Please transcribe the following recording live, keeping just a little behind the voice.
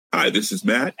Hi, this is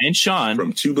Matt and Sean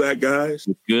from Two Black Guys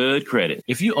with Good Credit.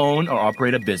 If you own or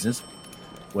operate a business,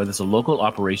 whether it's a local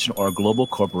operation or a global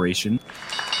corporation,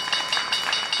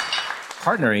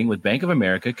 partnering with Bank of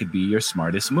America could be your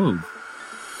smartest move.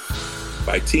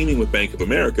 By teaming with Bank of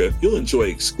America, you'll enjoy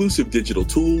exclusive digital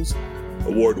tools,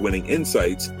 award-winning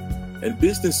insights, and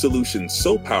business solutions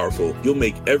so powerful you'll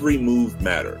make every move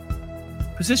matter.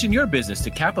 Position your business to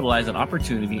capitalize on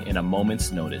opportunity in a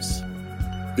moment's notice.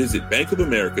 Visit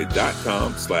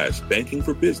bankofamerica.com/banking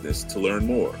for business to learn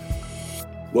more.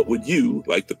 What would you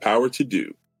like the power to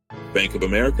do? Bank of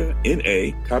America,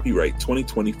 N.A., copyright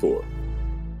 2024.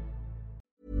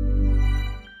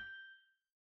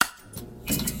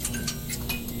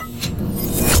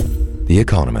 The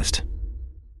Economist.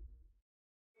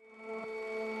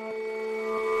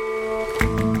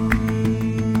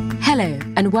 Hello,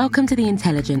 and welcome to The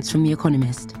Intelligence from The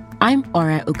Economist. I'm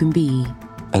Ora Ogunbiyi.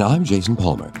 And I'm Jason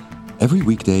Palmer. Every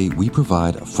weekday, we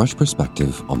provide a fresh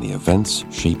perspective on the events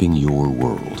shaping your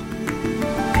world.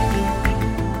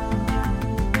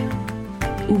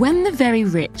 When the very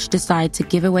rich decide to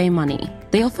give away money,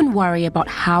 they often worry about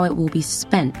how it will be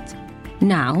spent.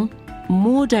 Now,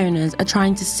 more donors are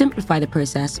trying to simplify the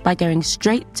process by going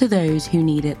straight to those who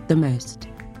need it the most.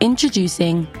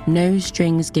 Introducing No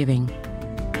Strings Giving.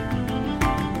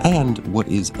 And what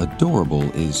is adorable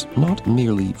is not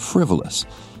merely frivolous.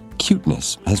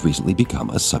 Cuteness has recently become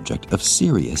a subject of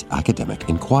serious academic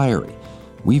inquiry.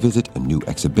 We visit a new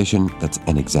exhibition that's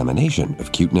an examination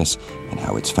of cuteness and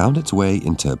how it's found its way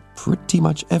into pretty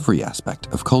much every aspect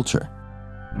of culture.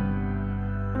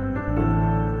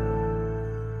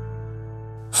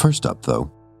 First up,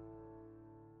 though,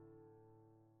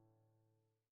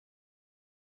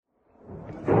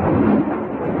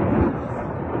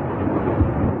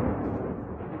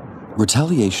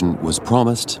 retaliation was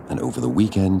promised, and over the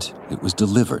weekend, it was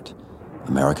delivered.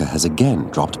 America has again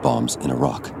dropped bombs in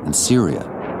Iraq and Syria.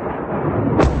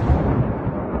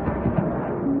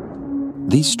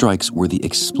 These strikes were the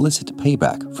explicit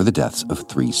payback for the deaths of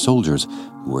 3 soldiers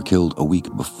who were killed a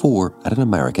week before at an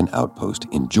American outpost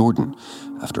in Jordan,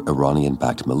 after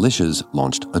Iranian-backed militias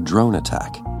launched a drone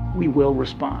attack. We will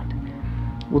respond.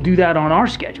 We'll do that on our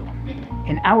schedule,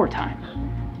 in our time,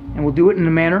 and we'll do it in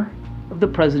a manner of the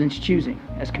president's choosing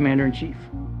as commander-in-chief.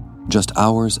 Just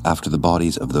hours after the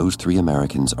bodies of those 3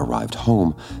 Americans arrived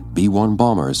home, B-1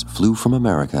 bombers flew from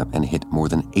America and hit more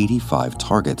than 85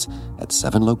 targets at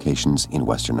 7 locations in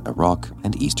western Iraq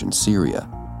and eastern Syria.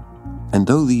 And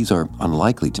though these are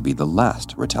unlikely to be the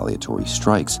last retaliatory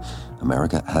strikes,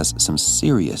 America has some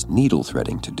serious needle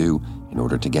threading to do in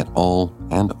order to get all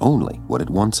and only what it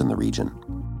wants in the region.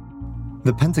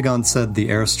 The Pentagon said the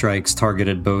airstrikes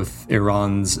targeted both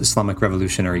Iran's Islamic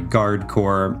Revolutionary Guard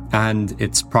Corps and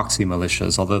its proxy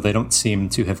militias, although they don't seem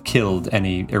to have killed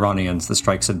any Iranians. The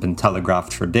strikes had been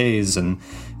telegraphed for days, and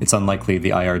it's unlikely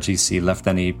the IRGC left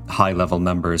any high-level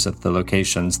members at the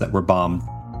locations that were bombed.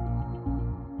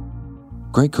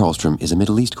 Greg Karlstrom is a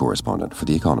Middle East correspondent for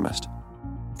The Economist.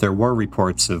 There were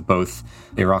reports of both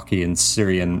Iraqi and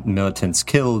Syrian militants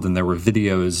killed, and there were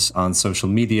videos on social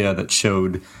media that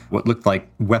showed what looked like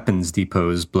weapons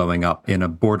depots blowing up in a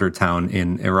border town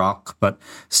in Iraq, but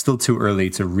still too early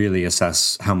to really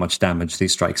assess how much damage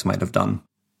these strikes might have done.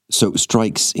 So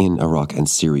strikes in Iraq and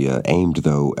Syria aimed,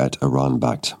 though, at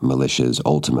Iran-backed militias,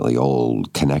 ultimately all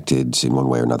connected in one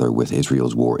way or another with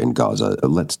Israel's war in Gaza.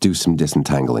 Let's do some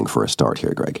disentangling for a start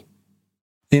here, Greg.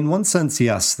 In one sense,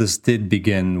 yes, this did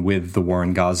begin with the war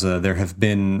in Gaza. There have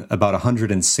been about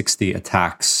 160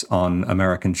 attacks on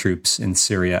American troops in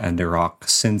Syria and Iraq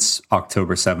since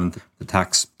October 7th,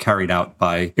 attacks carried out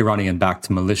by Iranian-backed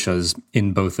militias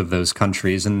in both of those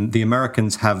countries. And the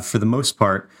Americans have, for the most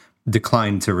part,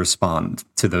 declined to respond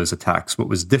to those attacks. What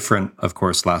was different, of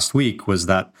course, last week was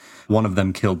that one of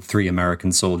them killed 3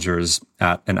 American soldiers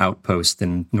at an outpost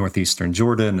in northeastern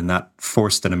Jordan, and that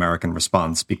forced an American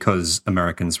response because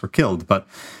Americans were killed. But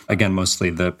again, mostly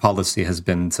the policy has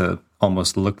been to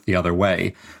almost look the other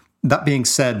way. That being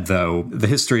said, though, the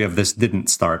history of this didn't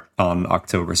start on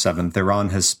October 7th. Iran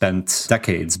has spent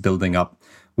decades building up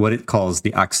what it calls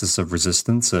the Axis of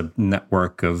Resistance, a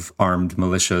network of armed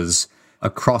militias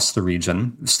across the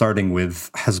region, starting with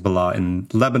Hezbollah in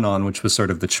Lebanon, which was sort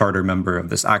of the charter member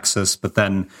of this axis, but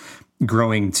then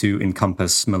growing to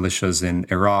encompass militias in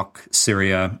Iraq,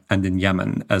 Syria, and in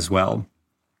Yemen as well.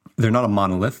 They're not a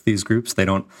monolith, these groups. They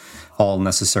don't all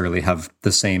necessarily have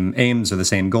the same aims or the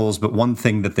same goals, but one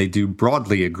thing that they do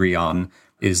broadly agree on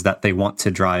is that they want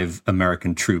to drive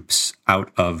American troops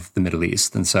out of the Middle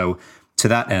East. And so to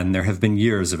that end, there have been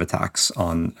years of attacks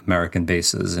on American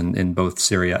bases in both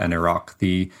Syria and Iraq.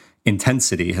 The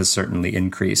intensity has certainly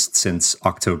increased since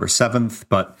October 7th,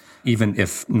 but even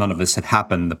if none of this had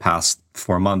happened the past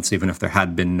 4 months, even if there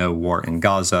had been no war in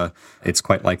Gaza, it's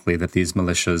quite likely that these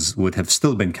militias would have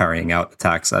still been carrying out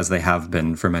attacks as they have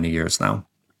been for many years now.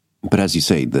 But as you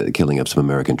say, the killing of some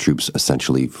American troops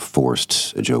essentially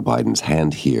forced Joe Biden's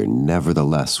hand here.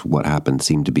 Nevertheless, what happened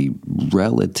seemed to be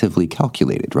relatively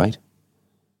calculated, right?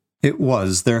 It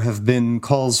was. There have been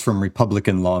calls from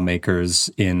Republican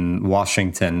lawmakers in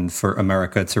Washington for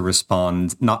America to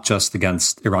respond not just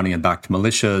against Iranian-backed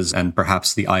militias and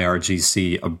perhaps the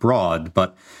IRGC abroad,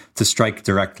 but to strike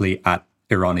directly at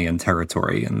Iranian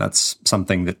territory. And that's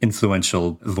something that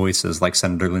influential voices like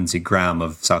Senator Lindsey Graham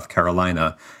of South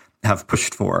Carolina have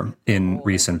pushed for in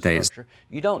recent days.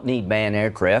 You don't need manned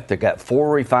aircraft. They've got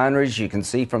 4 refineries you can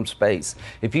see from space.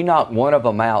 If you knock one of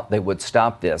them out, they would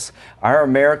stop this. Our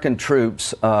American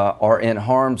troops are in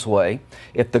harm's way.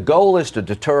 If the goal is to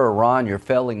deter Iran, you're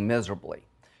failing miserably.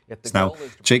 Now,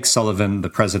 Jake Sullivan,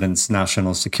 the president's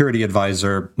national security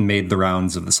advisor, made the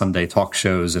rounds of the Sunday talk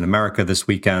shows in America this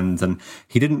weekend, and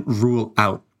he didn't rule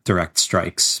out direct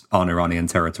strikes on Iranian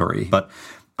territory, but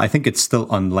I think it's still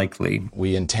unlikely.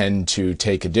 We intend to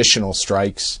take additional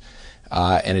strikes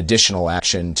and additional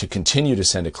action to continue to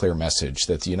send a clear message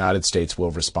that the United States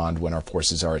will respond when our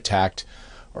forces are attacked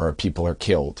or our people are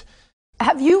killed.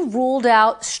 Have you ruled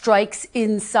out strikes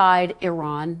inside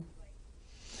Iran?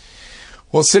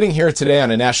 Well, sitting here today on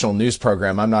a national news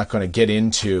program, I'm not going to get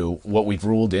into what we've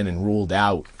ruled in and ruled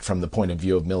out from the point of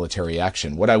view of military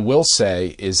action. What I will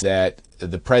say is that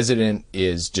the president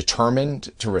is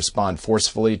determined to respond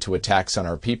forcefully to attacks on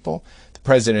our people. The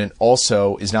president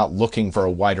also is not looking for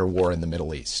a wider war in the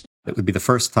Middle East. It would be the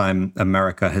first time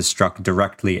America has struck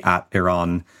directly at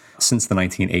Iran since the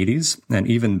 1980s. And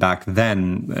even back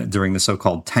then, during the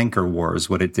so-called tanker wars,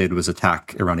 what it did was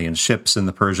attack Iranian ships in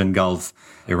the Persian Gulf,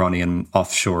 Iranian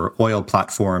offshore oil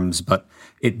platforms, but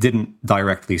it didn't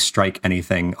directly strike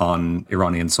anything on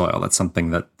Iranian soil. That's something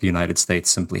that the United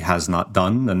States simply has not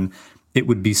done. And it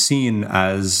would be seen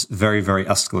as very, very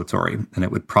escalatory. And it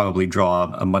would probably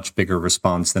draw a much bigger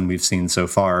response than we've seen so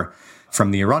far from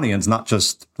the Iranians, not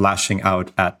just lashing out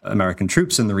at American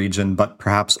troops in the region, but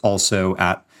perhaps also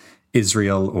at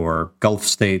Israel or Gulf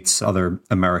states, other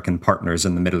American partners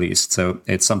in the Middle East. So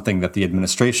it's something that the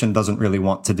administration doesn't really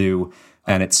want to do.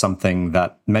 And it's something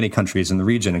that many countries in the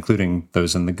region, including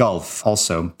those in the Gulf,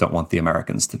 also don't want the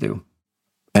Americans to do.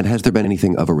 And has there been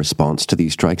anything of a response to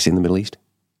these strikes in the Middle East?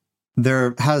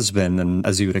 There has been, and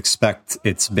as you would expect,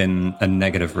 it's been a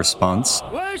negative response.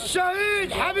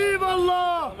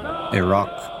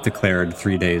 Iraq declared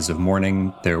 3 days of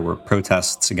mourning. There were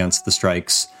protests against the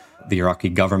strikes. The Iraqi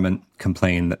government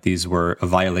complained that these were a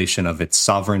violation of its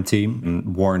sovereignty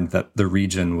and warned that the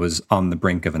region was on the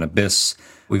brink of an abyss.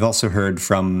 We've also heard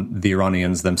from the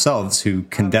Iranians themselves who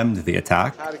condemned the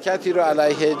attack. The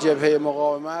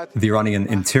Iranian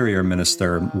interior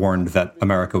minister warned that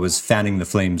America was fanning the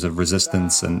flames of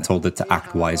resistance and told it to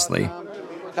act wisely.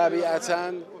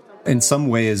 In some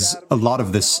ways, a lot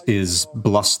of this is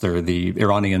bluster. The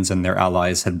Iranians and their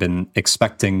allies had been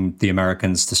expecting the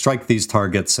Americans to strike these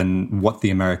targets, and what the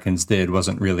Americans did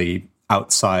wasn't really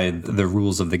outside the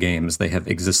rules of the game as they have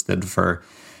existed for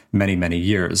many, many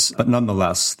years. But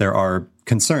nonetheless, there are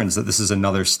concerns that this is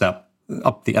another step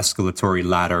up the escalatory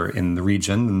ladder in the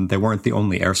region, and they weren't the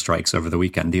only airstrikes over the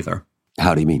weekend either.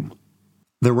 How do you mean?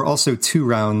 There were also 2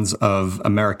 rounds of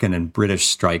American and British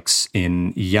strikes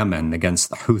in Yemen against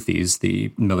the Houthis,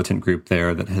 the militant group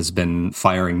there that has been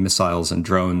firing missiles and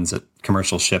drones at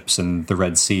commercial ships in the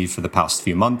Red Sea for the past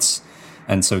few months.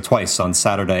 And so twice, on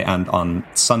Saturday and on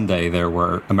Sunday, there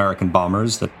were American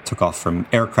bombers that took off from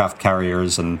aircraft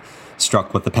carriers and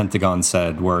struck what the Pentagon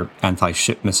said were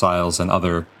anti-ship missiles and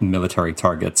other military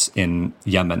targets in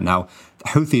Yemen. Now, the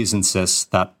Houthis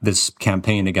insist that this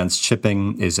campaign against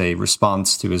shipping is a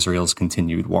response to Israel's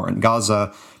continued war in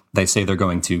Gaza. They say they're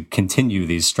going to continue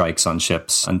these strikes on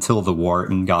ships until the war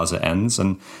in Gaza ends.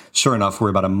 And sure enough, we're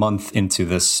about a month into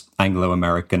this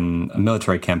Anglo-American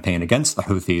military campaign against the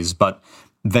Houthis, but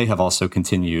they have also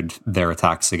continued their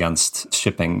attacks against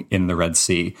shipping in the Red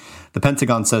Sea. The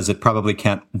Pentagon says it probably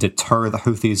can't deter the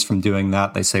Houthis from doing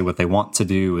that. They say what they want to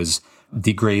do is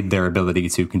degrade their ability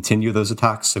to continue those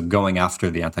attacks. So going after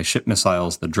the anti-ship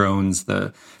missiles, the drones,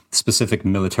 the specific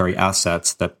military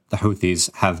assets that the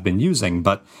Houthis have been using,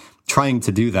 but trying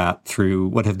to do that through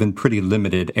what have been pretty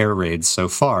limited air raids so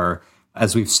far,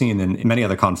 as we've seen in many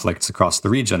other conflicts across the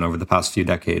region over the past few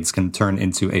decades, can turn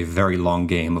into a very long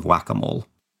game of whack-a-mole.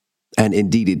 And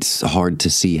indeed, it's hard to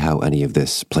see how any of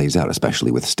this plays out, especially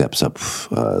with steps up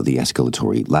the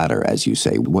escalatory ladder, as you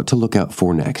say. What to look out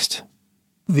for next?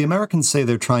 The Americans say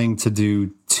they're trying to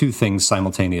do two things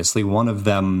simultaneously. One of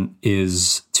them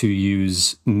is to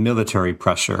use military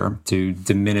pressure to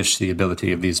diminish the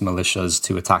ability of these militias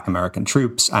to attack American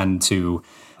troops and to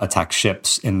attack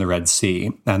ships in the Red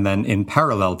Sea. And then in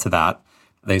parallel to that,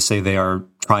 they say they are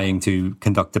trying to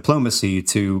conduct diplomacy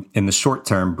to, in the short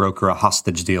term, broker a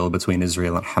hostage deal between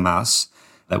Israel and Hamas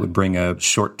that would bring a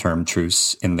short-term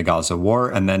truce in the Gaza war,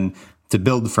 and then to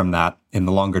build from that in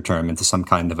the longer term into some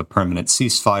kind of a permanent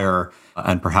ceasefire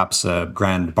and perhaps a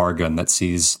grand bargain that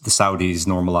sees the Saudis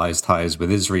normalize ties with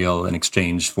Israel in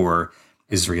exchange for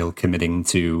Israel committing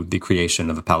to the creation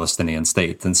of a Palestinian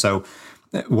state. And so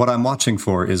what I'm watching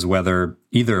for is whether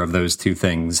either of those two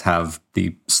things have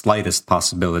the slightest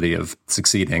possibility of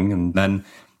succeeding. And then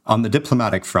on the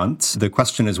diplomatic front, the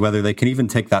question is whether they can even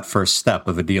take that first step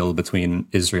of a deal between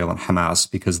Israel and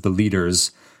Hamas, because the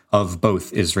leaders of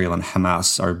both Israel and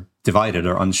Hamas are divided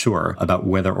or unsure about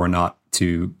whether or not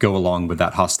to go along with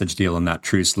that hostage deal and that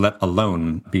truce, let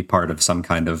alone be part of some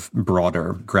kind of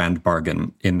broader grand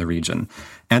bargain in the region.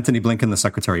 Antony Blinken, the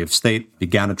Secretary of State,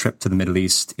 began a trip to the Middle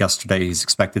East yesterday. He's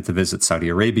expected to visit Saudi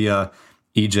Arabia,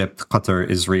 Egypt, Qatar,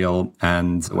 Israel,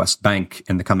 and the West Bank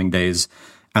in the coming days.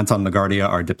 Anton LaGuardia,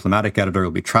 our diplomatic editor,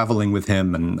 will be traveling with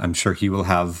him, and I'm sure he will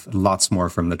have lots more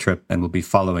from the trip, and we'll be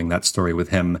following that story with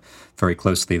him very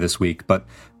closely this week. But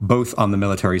both on the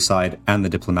military side and the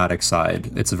diplomatic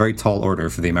side, it's a very tall order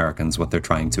for the Americans, what they're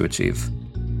trying to achieve.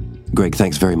 Greg,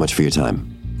 thanks very much for your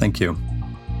time. Thank you.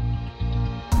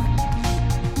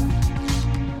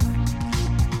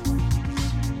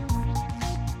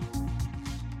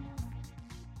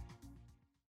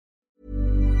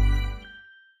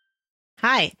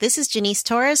 Hi, this is Janice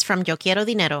Torres from Yo Quiero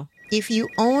Dinero. If you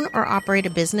own or operate a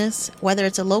business, whether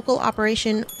it's a local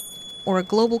operation or a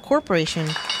global corporation,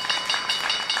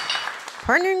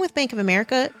 partnering with Bank of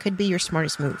America could be your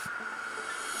smartest move.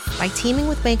 By teaming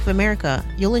with Bank of America,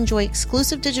 you'll enjoy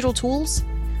exclusive digital tools,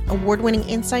 award-winning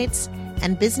insights,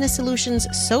 and business solutions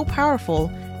so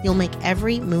powerful, you'll make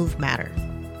every move matter.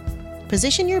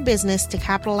 Position your business to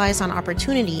capitalize on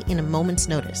opportunity in a moment's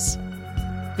notice.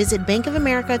 Visit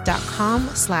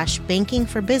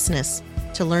bankofamerica.com/bankingforbusiness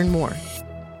to learn more.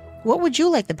 What would you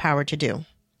like the power to do?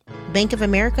 Bank of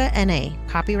America N.A.,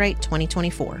 copyright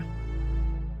 2024.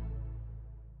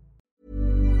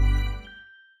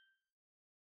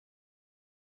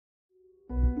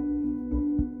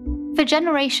 For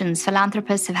generations,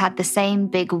 philanthropists have had the same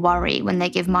big worry when they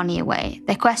give money away.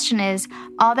 Their question is,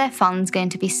 are their funds going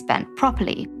to be spent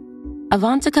properly?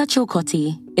 Avantika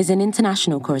Chilcotti is an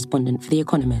international correspondent for The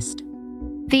Economist.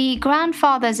 The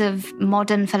grandfathers of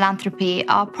modern philanthropy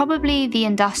are probably the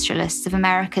industrialists of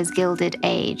America's Gilded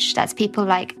Age. That's people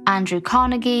like Andrew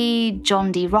Carnegie,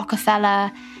 John D.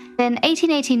 Rockefeller. In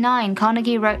 1889,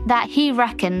 Carnegie wrote that he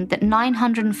reckoned that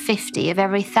 $950 of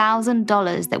every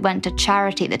 $1,000 that went to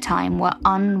charity at the time were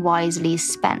unwisely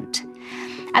spent.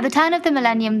 At the turn of the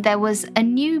millennium, there was a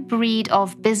new breed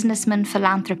of businessman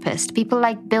philanthropists, people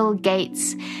like Bill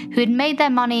Gates, who had made their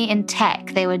money in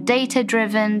tech. They were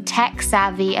data-driven,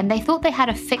 tech-savvy, and they thought they had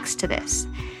a fix to this.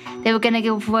 They were going to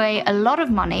give away a lot of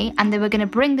money, and they were going to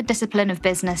bring the discipline of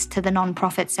business to the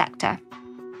nonprofit sector.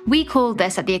 We called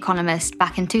this at The Economist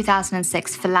back in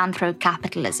 2006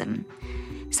 philanthrocapitalism.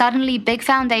 Suddenly, big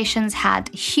foundations had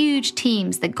huge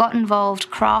teams that got involved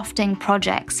crafting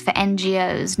projects for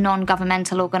NGOs,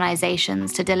 non-governmental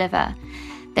organizations, to deliver.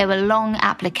 There were long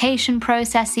application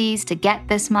processes to get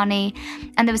this money,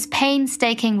 and there was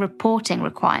painstaking reporting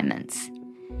requirements.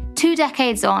 2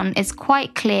 decades on, it's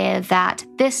quite clear that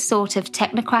this sort of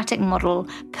technocratic model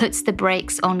puts the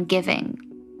brakes on giving.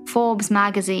 Forbes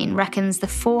magazine reckons the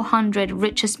 400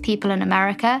 richest people in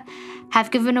America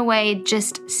have given away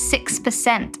just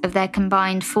 6% of their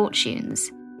combined fortunes.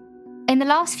 In the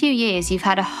last few years, you've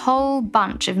had a whole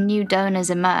bunch of new donors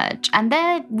emerge, and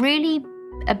they're really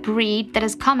a breed that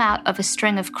has come out of a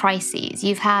string of crises.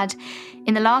 You've had,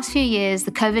 in the last few years,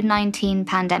 the COVID-19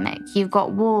 pandemic. You've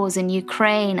got wars in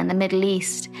Ukraine and the Middle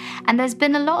East. And there's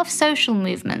been a lot of social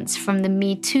movements, from the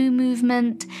Me Too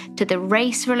movement to the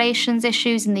race relations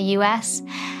issues in the US.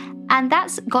 And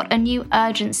that's got a new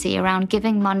urgency around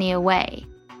giving money away.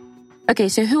 Okay,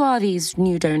 so who are these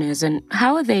new donors and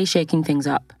how are they shaking things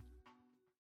up?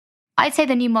 I'd say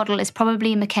the new model is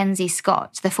probably Mackenzie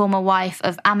Scott, the former wife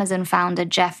of Amazon founder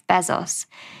Jeff Bezos.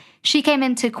 She came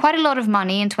into quite a lot of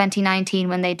money in 2019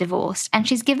 when they divorced, and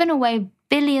she's given away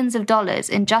billions of dollars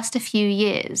in just a few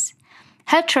years.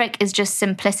 Her trick is just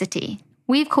simplicity.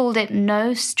 We've called it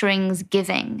no strings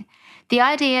giving. The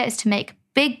idea is to make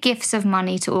big gifts of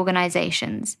money to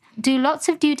organizations. Do lots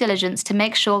of due diligence to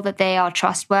make sure that they are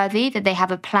trustworthy, that they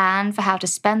have a plan for how to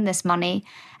spend this money,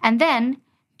 and then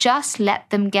just let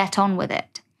them get on with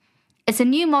it. It's a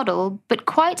new model, but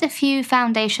quite a few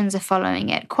foundations are following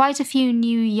it. Quite a few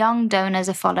new young donors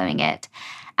are following it.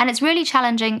 And it's really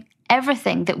challenging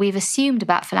everything that we've assumed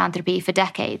about philanthropy for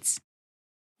decades.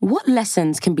 What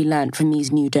lessons can be learned from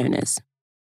these new donors?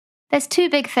 There's two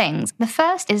big things. The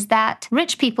first is that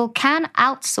rich people can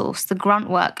outsource the grunt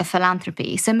work of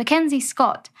philanthropy. So Mackenzie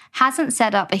Scott hasn't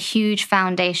set up a huge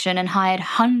foundation and hired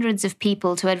hundreds of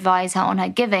people to advise her on her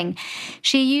giving.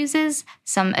 She uses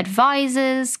some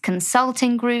advisors,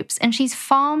 consulting groups, and she's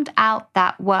farmed out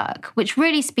that work, which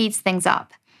really speeds things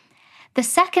up. The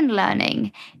second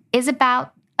learning is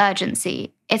about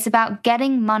urgency. It's about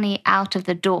getting money out of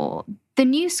the door. The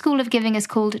new school of giving is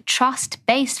called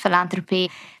trust-based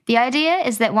philanthropy. The idea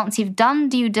is that once you've done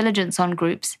due diligence on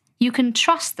groups, you can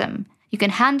trust them. You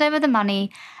can hand over the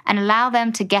money and allow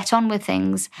them to get on with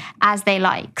things as they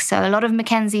like. So a lot of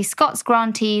Mackenzie Scott's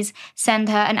grantees send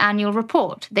her an annual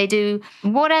report. They do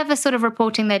whatever sort of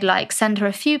reporting they'd like, send her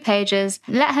a few pages,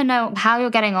 let her know how you're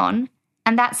getting on,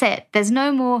 and that's it. There's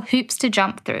no more hoops to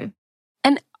jump through.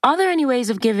 And are there any ways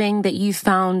of giving that you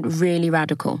found really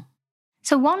radical?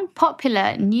 So one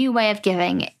popular new way of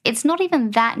giving, it's not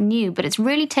even that new, but it's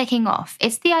really taking off.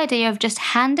 It's the idea of just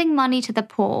handing money to the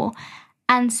poor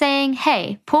and saying,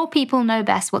 hey, poor people know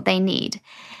best what they need.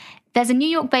 There's a New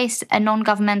York-based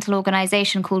non-governmental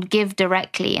organization called Give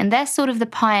Directly, and they're sort of the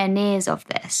pioneers of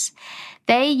this.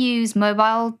 They use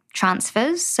mobile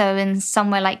transfers, so in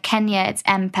somewhere like Kenya, it's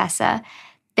M-Pesa.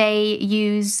 They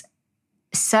use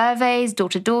surveys,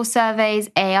 door-to-door surveys,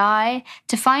 AI,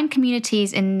 to find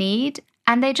communities in need,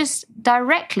 and they just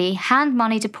directly hand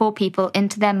money to poor people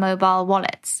into their mobile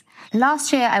wallets.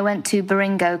 Last year, I went to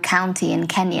Baringo County in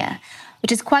Kenya,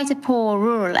 which is quite a poor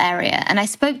rural area, and I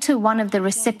spoke to one of the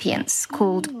recipients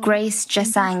called Grace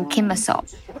Jesang Kimasop.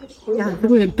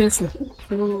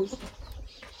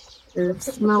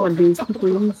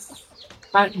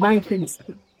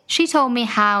 She told me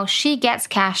how she gets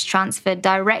cash transferred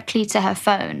directly to her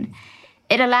phone.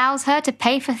 It allows her to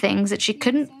pay for things that she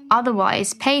couldn't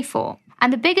otherwise pay for.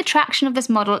 And the big attraction of this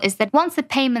model is that once the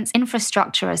payments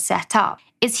infrastructure is set up,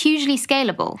 it's hugely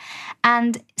scalable.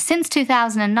 And since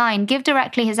 2009, Give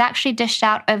Directly has actually dished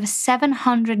out over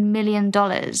 $700 million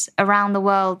around the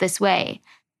world this way.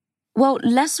 Well,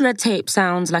 less red tape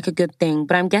sounds like a good thing,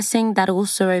 but I'm guessing that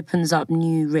also opens up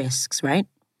new risks, right?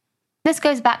 This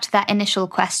goes back to that initial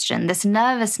question, this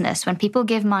nervousness when people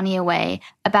give money away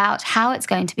about how it's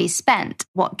going to be spent.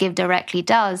 What Give Directly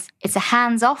does, it's a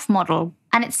hands-off model,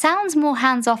 and it sounds more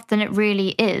hands-off than it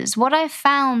really is. What I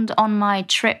found on my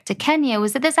trip to Kenya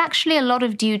was that there's actually a lot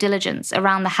of due diligence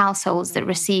around the households that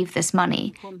receive this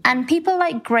money. And people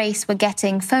like Grace were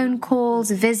getting phone calls,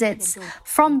 visits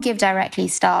from Give Directly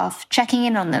staff, checking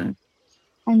in on them.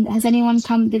 And has anyone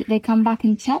did they come back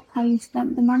and check how you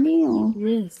spent the money? Or?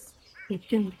 Yes.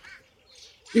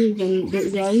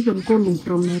 They are even calling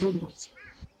from Nairobi.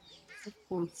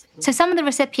 So some of the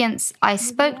recipients I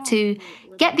spoke to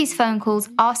get these phone calls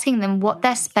asking them what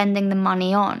they're spending the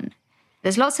money on.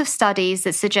 There's lots of studies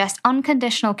that suggest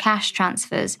unconditional cash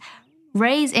transfers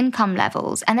raise income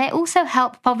levels, and they also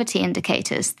help poverty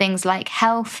indicators, things like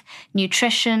health,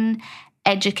 nutrition,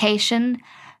 education.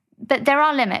 But there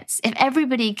are limits. If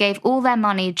everybody gave all their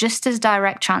money just as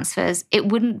direct transfers, it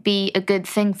wouldn't be a good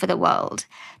thing for the world.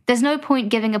 There's no point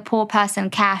giving a poor person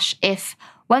cash if,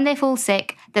 when they fall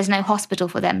sick, there's no hospital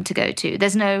for them to go to.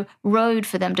 There's no road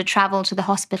for them to travel to the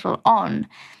hospital on.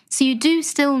 So you do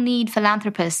still need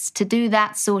philanthropists to do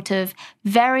that sort of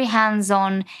very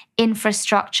hands-on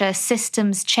infrastructure,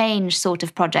 systems change sort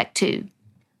of project too.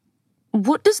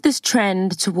 What does this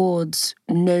trend towards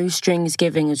no strings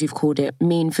giving, as you've called it,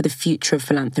 mean for the future of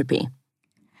philanthropy?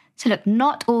 So look,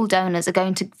 not all donors are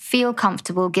going to feel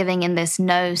comfortable giving in this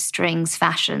no strings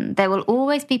fashion. There will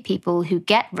always be people who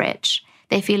get rich.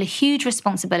 They feel a huge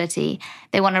responsibility.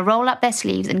 They want to roll up their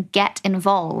sleeves and get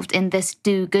involved in this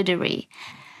do-goodery.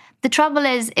 The trouble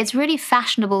is, it's really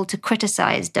fashionable to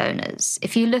criticize donors.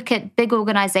 If you look at big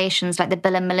organizations like the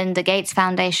Bill and Melinda Gates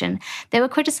Foundation, they were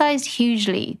criticized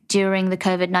hugely during the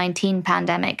COVID-19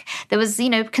 pandemic. There was,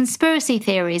 conspiracy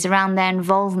theories around their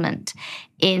involvement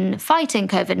in fighting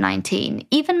COVID-19.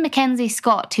 Even Mackenzie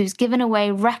Scott, who's given away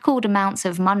record amounts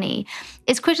of money,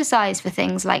 is criticized for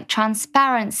things like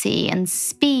transparency and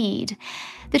speed.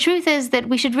 The truth is that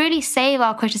we should really save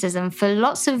our criticism for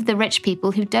lots of the rich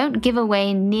people who don't give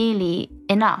away nearly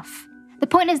enough. The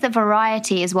point is that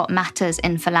variety is what matters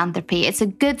in philanthropy. It's a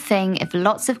good thing if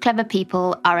lots of clever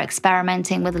people are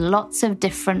experimenting with lots of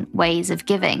different ways of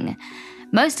giving.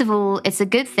 Most of all, it's a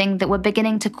good thing that we're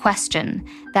beginning to question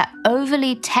that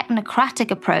overly technocratic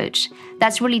approach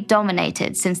that's really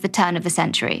dominated since the turn of the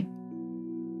century.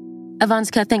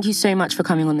 Avantika, thank you so much for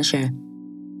coming on the show.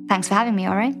 Thanks for having me,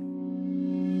 Ore.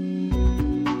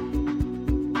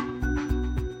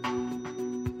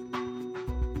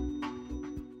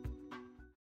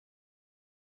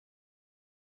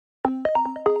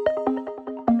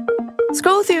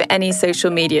 Scroll through any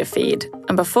social media feed,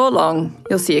 and before long,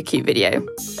 you'll see a cute video.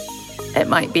 It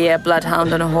might be a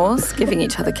bloodhound and a horse giving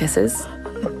each other kisses.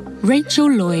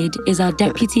 Rachel Lloyd is our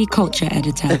deputy culture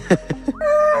editor.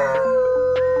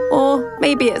 Or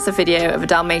maybe it's a video of a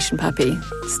Dalmatian puppy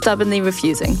stubbornly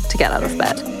refusing to get out of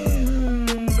bed.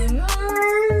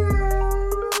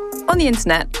 On the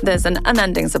internet, there's an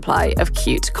unending supply of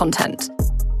cute content.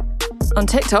 On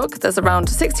TikTok, there's around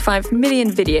 65 million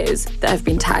videos that have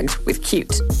been tagged with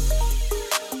cute.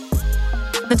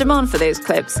 The demand for those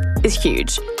clips is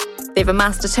huge. They've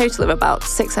amassed a total of about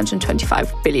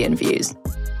 625 billion views.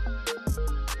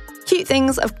 Cute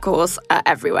things, of course, are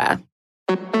everywhere.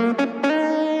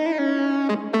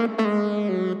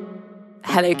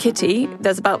 Hello Kitty,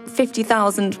 there's about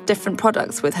 50,000 different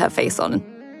products with her face on.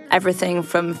 Everything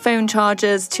from phone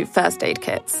chargers to first aid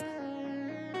kits.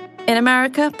 In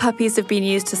America, puppies have been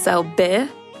used to sell beer.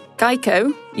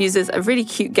 Geico uses a really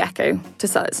cute gecko to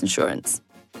sell its insurance.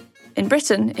 In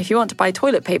Britain, if you want to buy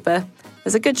toilet paper,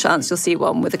 there's a good chance you'll see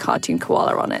one with a cartoon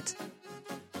koala on it.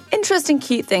 Interesting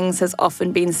cute things has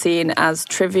often been seen as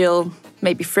trivial,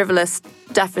 maybe frivolous,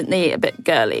 definitely a bit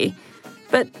girly.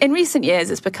 But in recent years,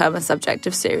 it's become a subject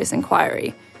of serious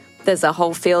inquiry. There's a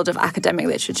whole field of academic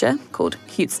literature called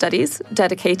cute studies,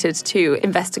 dedicated to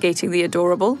investigating the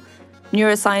adorable.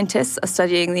 Neuroscientists are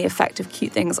studying the effect of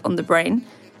cute things on the brain.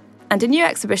 And a new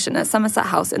exhibition at Somerset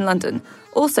House in London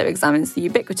also examines the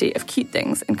ubiquity of cute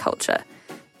things in culture.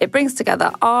 It brings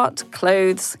together art,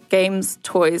 clothes, games,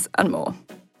 toys, and more.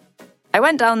 I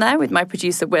went down there with my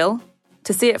producer Will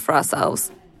to see it for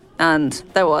ourselves, and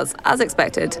there was, as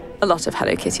expected, a lot of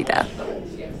Hello Kitty there.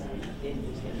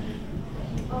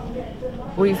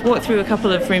 We've walked through a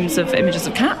couple of rooms of images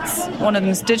of cats. One of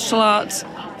them is digital art,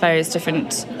 various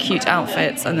different cute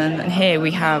outfits, and then here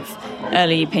we have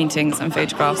early paintings and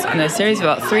photographs and a series of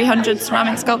about 300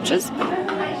 ceramic sculptures.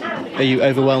 Are you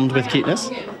overwhelmed with cuteness?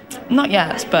 Not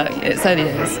yet, but it certainly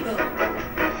is.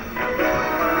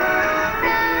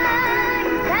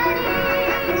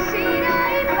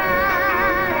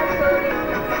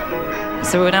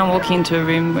 So we're now walking into a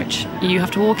room which you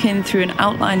have to walk in through an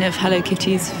outline of Hello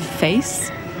Kitty's face.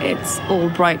 It's all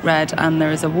bright red, and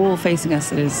there is a wall facing us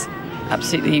that is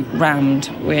absolutely rammed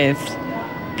with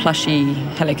plushy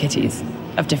Hello Kitties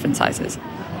of different sizes.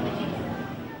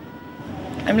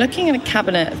 I'm looking at a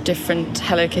cabinet of different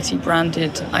Hello Kitty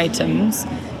branded items,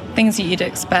 things that you'd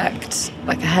expect,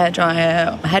 like a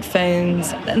hairdryer,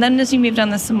 headphones. And then as you move down,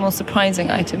 there's some more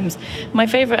surprising items. My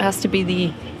favourite has to be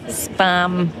the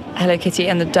Spam Hello Kitty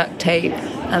and the duct tape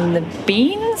and the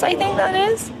beans, I think that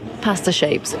is. Pasta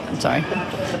shapes, I'm sorry.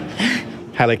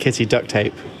 Hello Kitty duct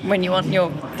tape. When you want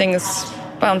your things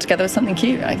bound together with something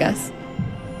cute, I guess.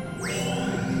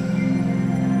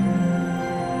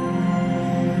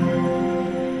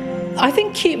 I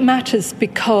think cute matters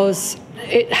because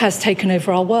it has taken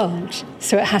over our world,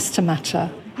 so it has to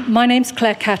matter. My name's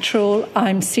Claire Catterall.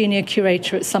 I'm Senior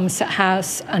Curator at Somerset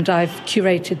House, and I've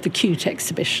curated the Cute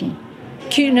exhibition.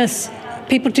 Cuteness,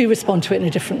 people do respond to it in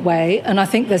a different way, and I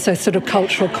think there's a sort of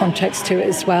cultural context to it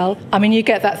as well. I mean, you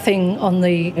get that thing on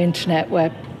the internet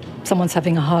where someone's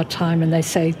having a hard time and they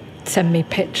say, send me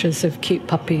pictures of cute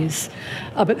puppies.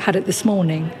 I had it this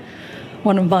morning.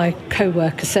 One of my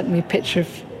co-workers sent me a picture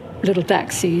of little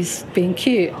Daxies being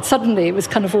cute. Suddenly it was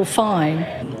kind of all fine.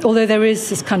 Although there is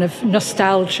this kind of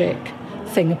nostalgic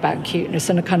thing about cuteness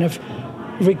and a kind of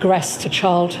regress to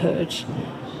childhood.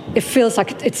 It feels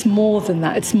like it's more than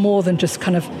that. It's more than just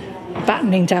kind of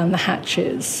battening down the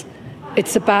hatches.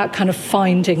 It's about kind of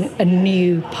finding a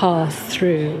new path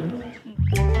through.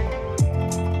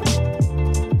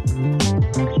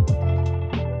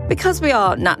 Because we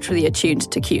are naturally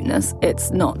attuned to cuteness,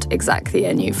 it's not exactly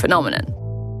a new phenomenon.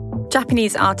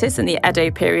 Japanese artists in the Edo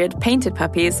period painted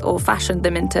puppies or fashioned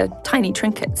them into tiny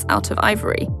trinkets out of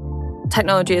ivory.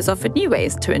 Technology has offered new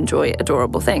ways to enjoy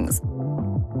adorable things.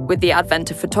 With the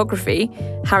advent of photography,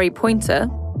 Harry Pointer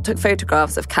took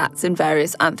photographs of cats in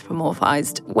various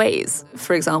anthropomorphized ways,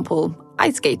 for example,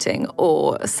 ice skating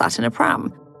or sat in a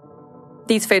pram.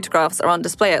 These photographs are on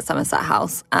display at Somerset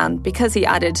House, and because he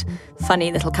added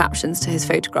funny little captions to his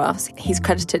photographs, he's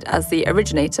credited as the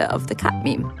originator of the cat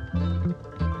meme.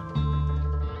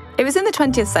 It was in the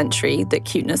 20th century that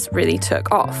cuteness really took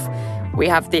off. We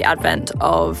have the advent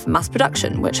of mass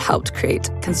production, which helped create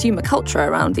consumer culture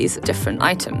around these different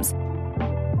items.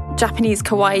 Japanese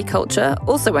kawaii culture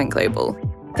also went global.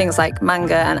 Things like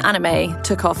manga and anime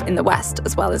took off in the West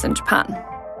as well as in Japan.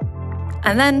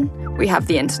 And then we have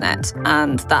the internet,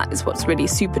 and that is what's really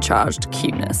supercharged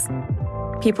cuteness.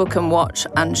 People can watch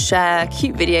and share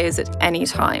cute videos at any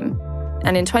time.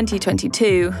 And in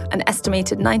 2022, an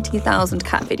estimated 90,000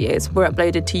 cat videos were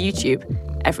uploaded to YouTube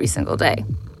every single day.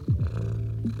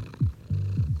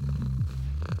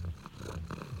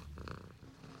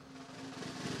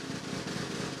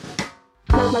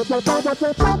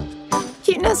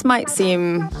 Cuteness might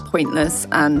seem pointless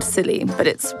and silly, but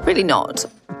it's really not.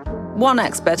 One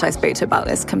expert I spoke to about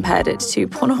this compared it to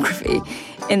pornography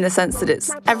in the sense that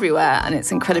it's everywhere and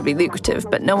it's incredibly lucrative,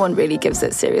 but no one really gives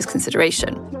it serious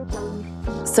consideration.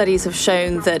 Studies have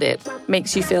shown that it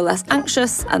makes you feel less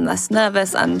anxious and less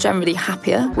nervous and generally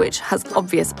happier, which has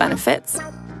obvious benefits.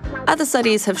 Other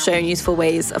studies have shown useful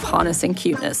ways of harnessing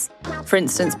cuteness. For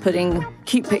instance, putting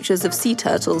cute pictures of sea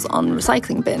turtles on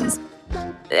recycling bins.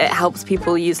 It helps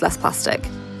people use less plastic.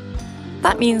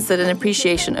 That means that an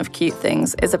appreciation of cute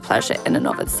things is a pleasure in and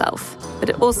of itself, but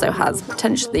it also has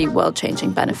potentially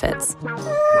world-changing benefits.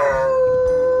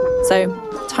 So,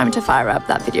 time to fire up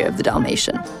that video of the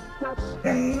Dalmatian.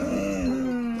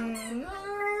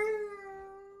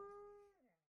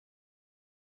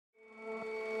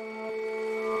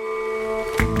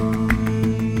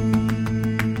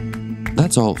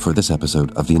 That's all for this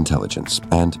episode of The Intelligence,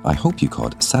 and I hope you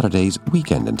caught Saturday's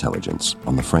Weekend Intelligence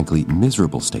on the frankly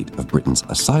miserable state of Britain's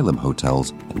asylum hotels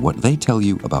and what they tell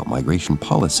you about migration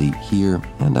policy here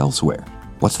and elsewhere.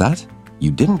 What's that?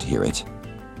 You didn't hear it?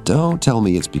 Don't tell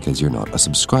me it's because you're not a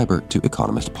subscriber to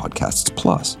Economist Podcasts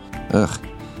Plus. Ugh.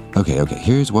 Okay,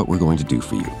 here's what we're going to do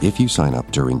for you if you sign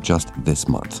up during just this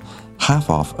month. Half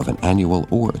off of an annual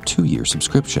or a 2-year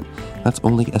subscription. That's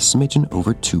only a smidgen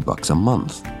over $2 a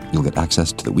month. You'll get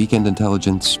access to the Weekend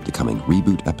Intelligence, the coming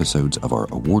reboot episodes of our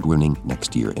award-winning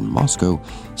Next Year in Moscow,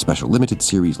 special limited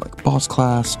series like Boss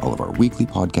Class, all of our weekly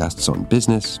podcasts on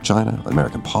business, China,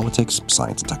 American politics,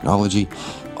 science and technology.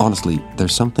 Honestly,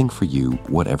 there's something for you,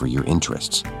 whatever your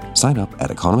interests. Sign up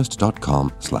at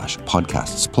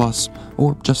economist.com/podcasts plus,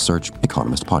 or just search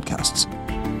Economist Podcasts.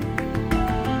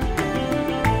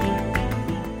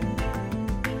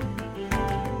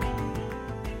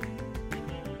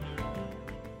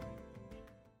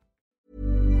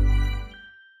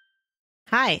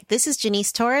 Hi, this is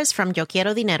Janice Torres from Yo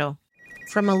Quiero Dinero.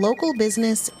 From a local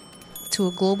business to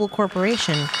a global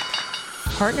corporation,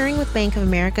 partnering with Bank of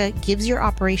America gives your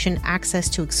operation access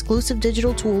to exclusive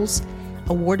digital tools,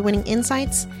 award-winning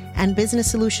insights, and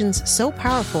business solutions so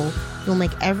powerful you'll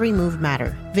make every move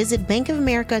matter. Visit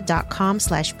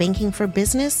bankofamerica.com/banking for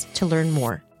business to learn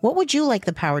more. What would you like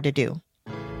the power to do?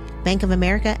 Bank of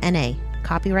America, N.A.,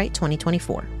 copyright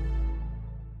 2024.